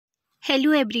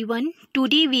Hello everyone.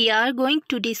 Today we are going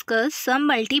to discuss some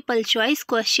multiple choice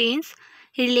questions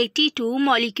related to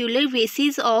molecular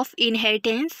basis of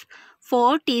inheritance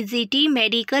for TGT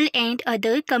medical and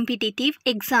other competitive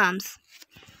exams.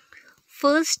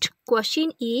 First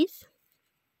question is,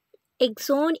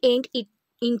 exon and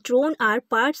intron are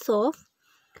parts of,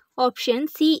 option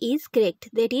C is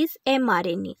correct, that is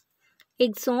mRNA.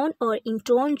 Axon और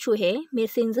intron जो है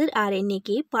messenger RNA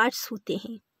के parts होते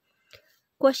हैं.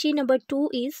 Question number 2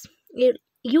 is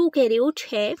eukaryote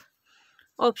have,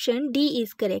 option D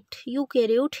is correct,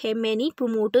 eukaryote have many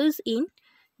promoters in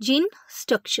gene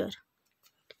structure.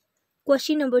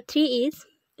 Question number 3 is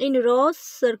in Ross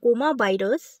sarcoma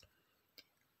virus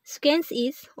sequence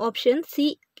is, option C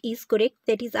is correct,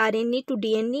 that is RNA to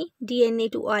DNA, DNA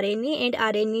to RNA and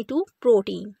RNA to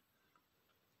protein.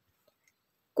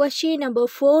 Question number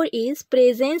 4 is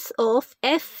presence of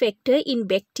F factor in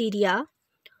bacteria.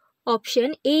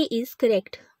 Option A is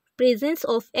correct. Presence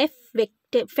of F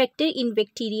factor in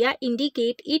bacteria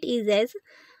indicate it is as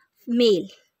male.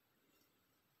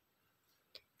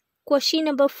 Question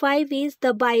number 5 is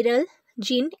the viral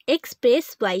gene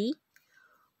expressed by,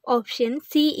 option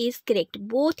C is correct,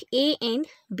 both A and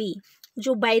B.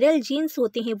 जो viral jeans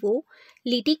होते हैं वो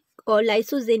lytic और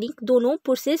lysogenic दोनों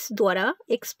process द्वारा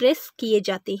express किए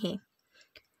जाते हैं.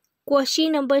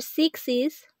 Question number 6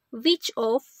 is which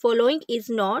of following is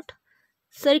not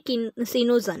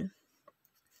सर्सिनोजन.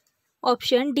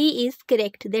 Option D is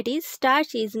correct, that is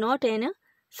starch is not an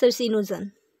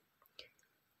सर्सिनोजन.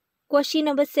 Question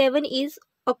number 7 is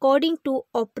according to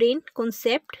operon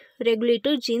concept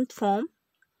regulator gene form.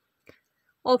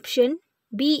 Option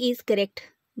B is correct,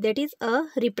 that is a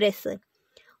repressor.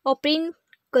 Operon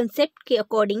concept के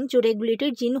according जो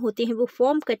regulated gene होते हैं वो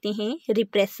form करते हैं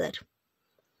repressor.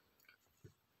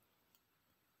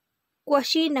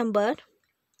 Question number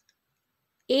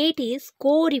 8 is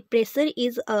को repressor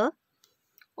is a,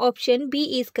 option B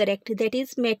is correct, that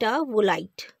is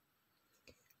metabolite.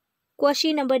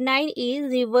 Question number 9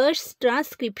 is reverse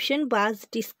transcription was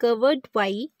discovered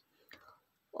by,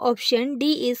 option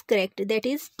D is correct, that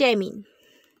is Temin.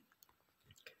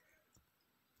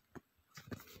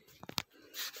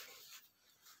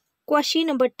 Question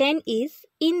number 10 is,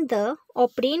 in the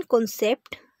operant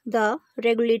concept, the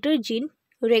regulator gene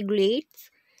regulates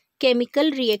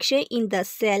chemical reaction in the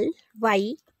cell.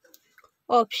 Why?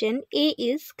 Option A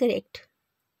is correct,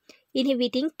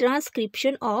 inhibiting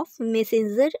transcription of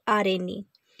messenger RNA.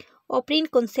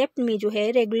 operant concept में जो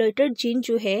है regulator gene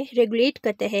जो है regulate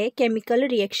करता है chemical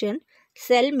reaction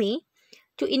cell में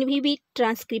to inhibit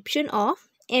transcription of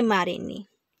mRNA.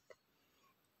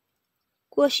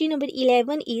 Question number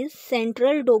 11 is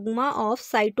central dogma of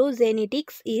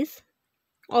cytogenetics is,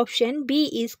 option B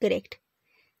is correct,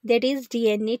 that is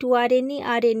DNA to RNA,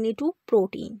 RNA to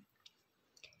protein.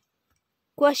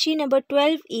 Question number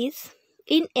 12 is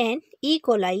in an E.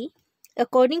 coli,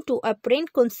 according to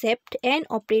operant concept, an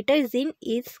operator gene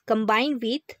is combined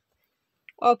with,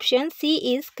 option C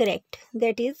is correct,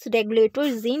 that is regulator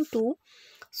gene to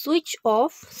switch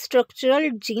off structural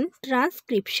gene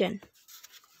transcription.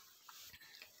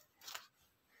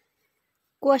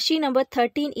 Question number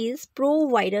 13 is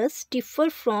provirus differ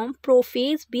from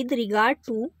prophase with regard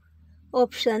to,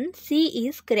 option C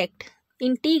is correct,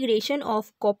 integration of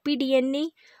copy DNA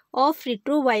of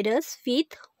retrovirus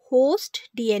with host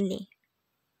DNA.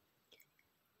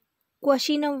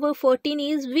 Question number 14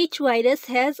 is which virus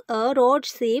has a rod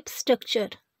shape structure.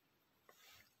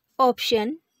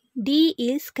 Option D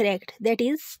is correct, that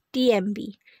is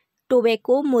TMV,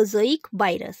 tobacco mosaic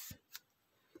virus.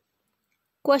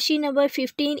 Question number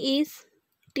 15 is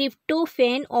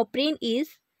tryptophan operant is,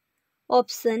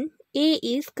 option A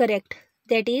is correct,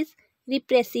 that is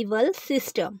repressible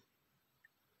system.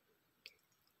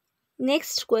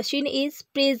 Next question is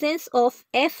presence of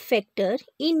F factor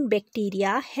in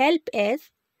bacteria help as,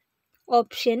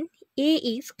 option A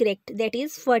is correct, that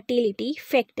is fertility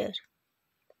factor.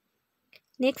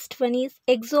 Next one is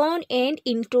exon and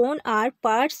intron are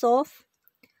parts of,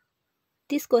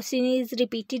 this question is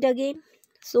repeated again.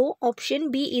 So option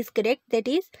B is correct, that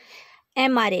is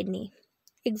mRNA.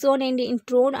 Exon and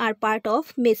intron are part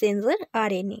of messenger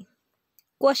RNA.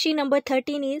 Question number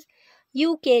 13 is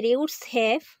eukaryotes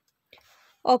have,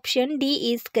 option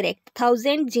D is correct,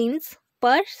 1000 genes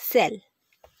per cell.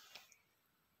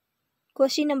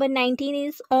 Question number 19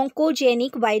 is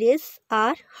oncogenic viruses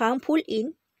are harmful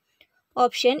in,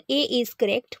 option A is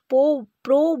correct,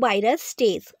 provirus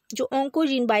stage. जो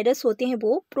oncogene virus होते हैं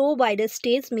वो provirus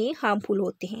stage में harmful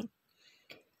होते हैं.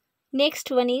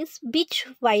 Next one is which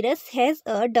virus has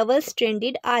a double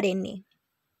stranded RNA.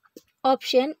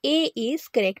 Option A is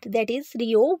correct, that is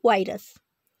reovirus.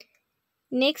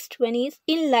 Next one is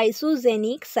in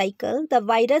lysogenic cycle, the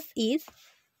virus is,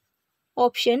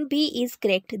 option B is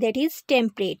correct, that is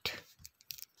temperate.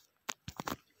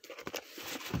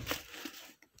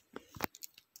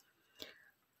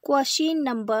 Question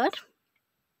number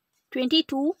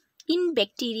 22. In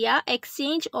bacteria,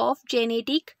 exchange of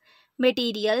genetic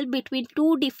material between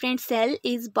two different cells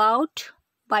is brought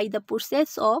by the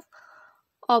process of,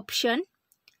 option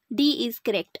D is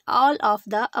correct, all of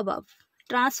the above: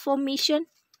 transformation,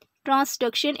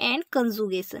 transduction and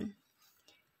conjugation.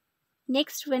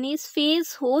 Next one is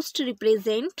phase host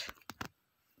represent,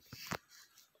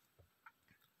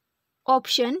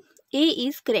 option A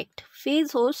is correct.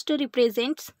 Phase host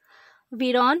represents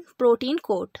virion protein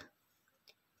coat.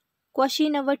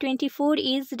 Question number 24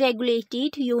 is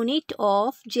regulated unit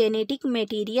of genetic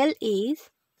material is,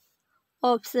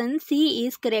 option C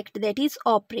is correct, that is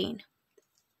operin.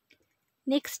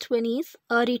 Next one is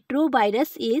a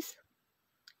retrovirus is,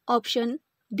 option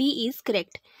B is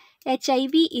correct.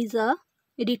 HIV is a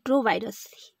retrovirus.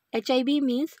 HIV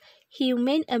means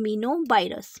human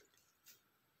aminovirus.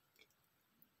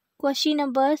 Question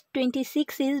number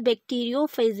 26 is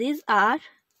bacteriophages are,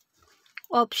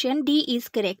 option D is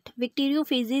correct.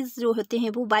 Bacteriophages जो होते हैं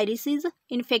वो viruses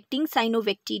infecting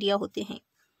cyanobacteria होते हैं.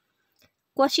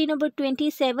 Question number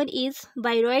 27 is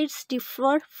viroids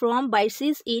differ from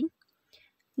viruses in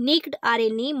necked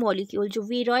RNA molecule. जो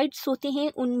viroids होते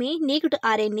हैं उनमें नेक्ड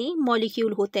आरएनए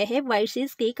मॉलिक्यूल होता है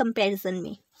वायरसेस के कंपैरिजन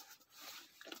में.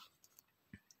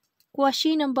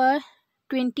 Question number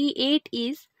 28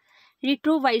 is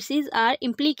retroviruses are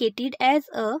implicated as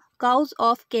a cause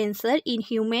of cancer in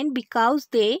human because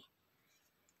they,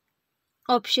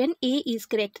 option A is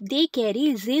correct, they carry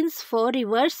genes for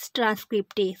reverse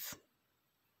transcriptase.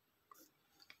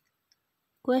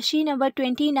 Question number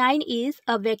 29 is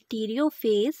a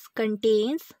bacteriophage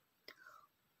contains,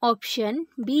 option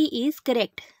B is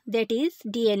correct, that is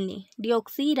DNA,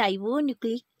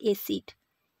 deoxyribonucleic acid.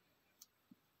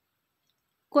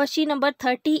 Question number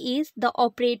 30 is the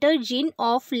operator gene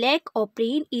of lac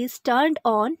operin is turned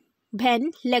on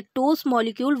when lactose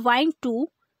molecule bind to,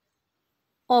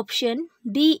 option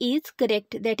B is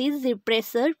correct, that is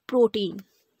repressor protein.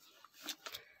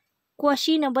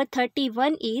 Question number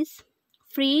 31 is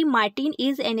free martin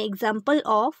is an example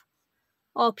of,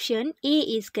 option A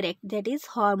is correct, that is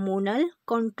hormonal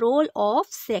control of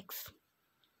sex.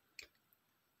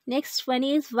 Next one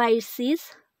is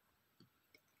viruses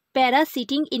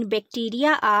parasiting in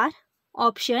bacteria are,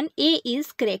 option A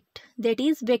is correct, that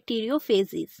is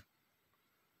bacteriophages.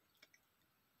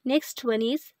 Next one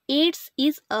is AIDS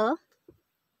is a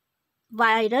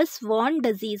virus borne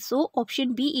disease. So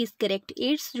option B is correct.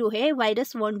 AIDS जो है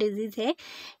virus borne disease है.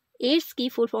 AIDS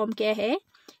की full form क्या है?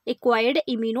 Acquired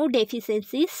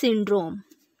immunodeficiency syndrome.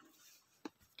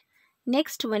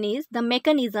 Next one is the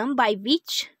mechanism by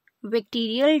which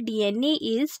bacterial DNA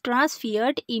is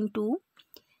transferred into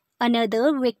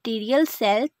another bacterial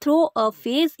cell through a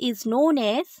phase is known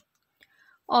as,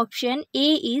 option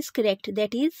A is correct,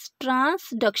 that is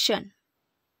transduction.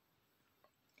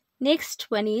 Next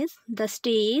one is the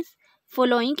stage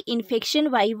following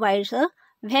infection by virus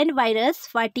when virus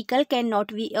particle cannot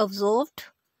be absorbed,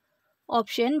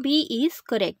 option B is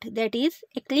correct, that is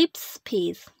eclipse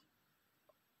phase.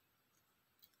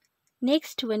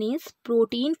 Next one is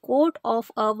protein coat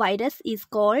of a virus is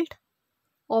called,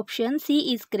 option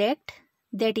C is correct,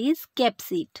 that is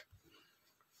capsid.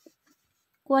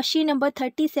 Question number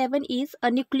 37 is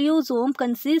a nucleosome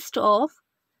consists of,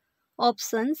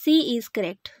 option C is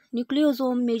correct.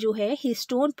 Nucleosome में जो है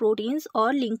histone proteins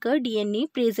और linker DNA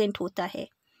present होता है.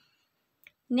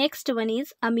 Next one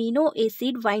is amino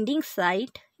acid binding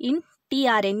site in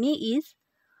tRNA is,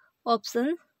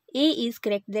 option A is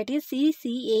correct, that is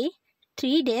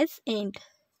CCA3-end.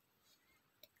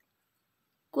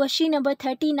 Question number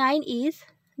 39 is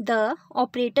the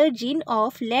operator gene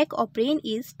of lac operin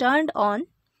is turned on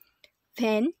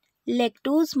when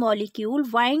lactose molecule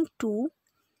bind to,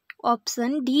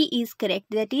 option D is correct,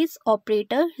 that is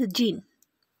operator gene.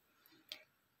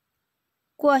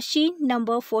 Question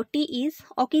number 40 is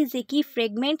Okazaki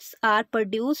fragments are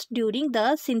produced during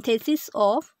the synthesis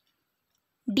of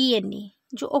DNA.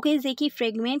 जो ओकेज़की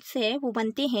fragments है वो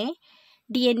बनते हैं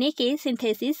DNA के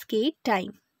synthesis के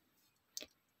time.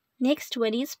 Next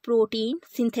one is protein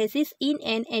synthesis in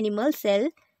an animal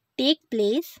cell take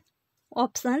place,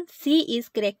 option C is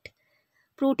correct.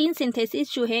 Protein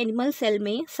synthesis जो है animal cell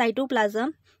में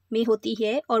साइटोप्लाज्म में होती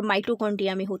है और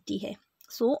माइटोकॉन्ड्रिया में होती है.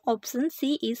 So option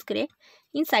C is correct,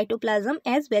 in cytoplasm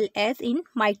as well as in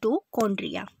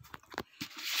mitochondria.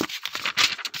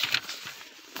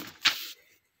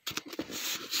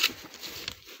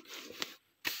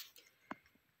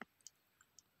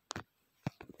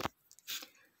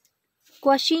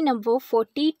 Question number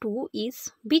 42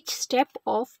 is which step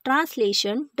of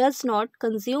translation does not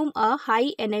consume a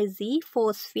high energy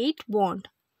phosphate bond?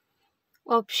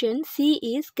 Option C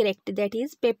is correct, that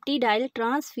is peptidyl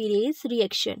transferase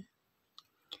reaction.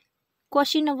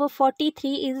 Question number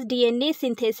 43 is DNA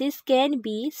synthesis can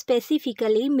be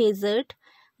specifically measured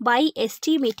by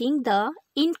estimating the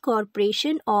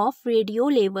incorporation of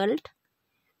radio-labeled.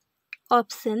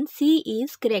 Option C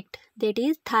is correct, that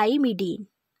is thymidine.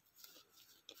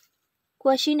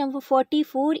 Question number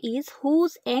 44 is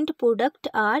whose end product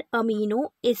are amino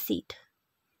acid?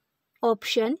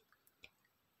 Option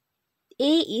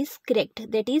A is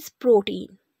correct, that is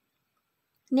protein.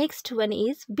 Next one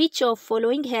is which of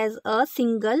following has a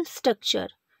single structure?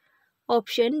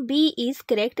 Option B is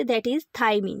correct, that is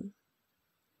thymine.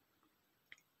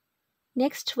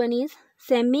 Next one is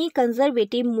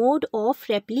semi-conservative mode of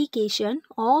replication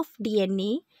of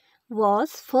DNA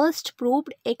was first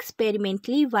proved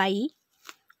experimentally by.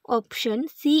 Option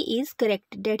C is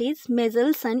correct, that is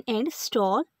Mendelssohn and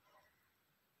Stoll.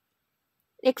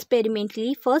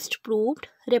 Experimentally first proved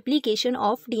replication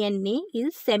of DNA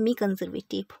is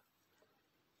semi-conservative.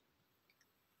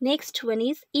 Next one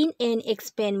is in an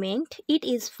experiment it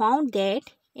is found that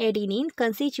adenine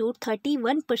constitutes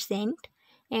 31%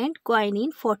 and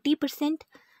guanine 40%.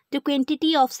 The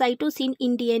quantity of cytosine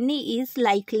in DNA is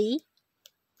likely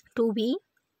to be.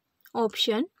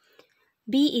 Option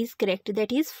B is correct,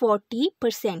 that is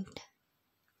 40%.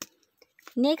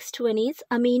 Next one is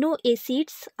amino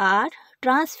acids are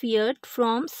transferred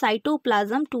from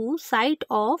cytoplasm to site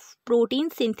of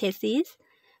protein synthesis.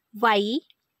 Why?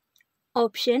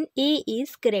 Option A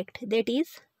is correct, that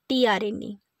is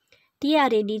tRNA.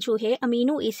 tRNA जो है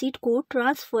amino acid को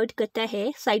transferred करता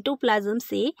है cytoplasm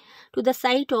से to the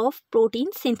site of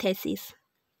protein synthesis.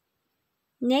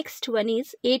 Next one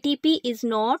is ATP is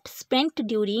not spent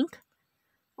during.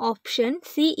 Option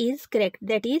C is correct,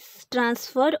 that is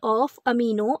transfer of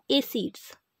amino acids.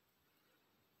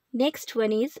 Next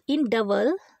one is in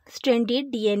double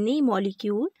stranded DNA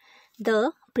molecule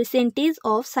the percentage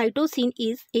of cytosine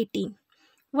is 18.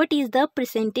 What is the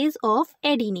percentage of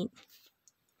adenine?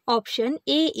 Option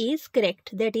A is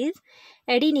correct, that is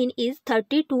adenine is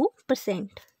 32%.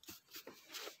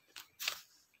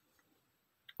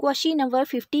 Question number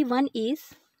 51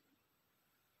 is